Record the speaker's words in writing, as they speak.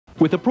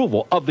With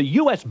approval of the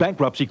U.S.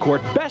 Bankruptcy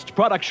Court, best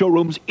product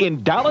showrooms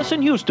in Dallas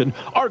and Houston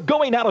are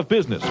going out of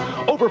business.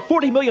 Over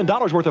 $40 million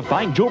worth of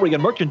fine jewelry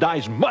and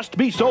merchandise must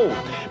be sold.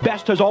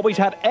 Best has always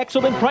had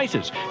excellent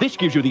prices. This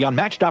gives you the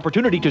unmatched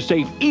opportunity to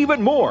save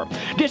even more.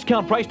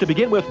 Discount price to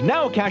begin with.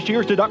 Now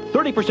cashiers deduct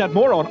 30%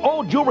 more on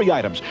all jewelry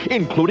items,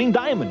 including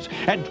diamonds,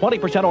 and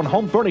 20% on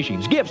home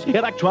furnishings, gifts,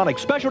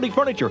 electronics, specialty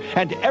furniture,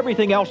 and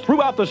everything else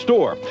throughout the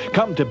store.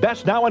 Come to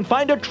Best now and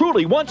find a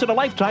truly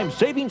once-in-a-lifetime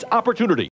savings opportunity.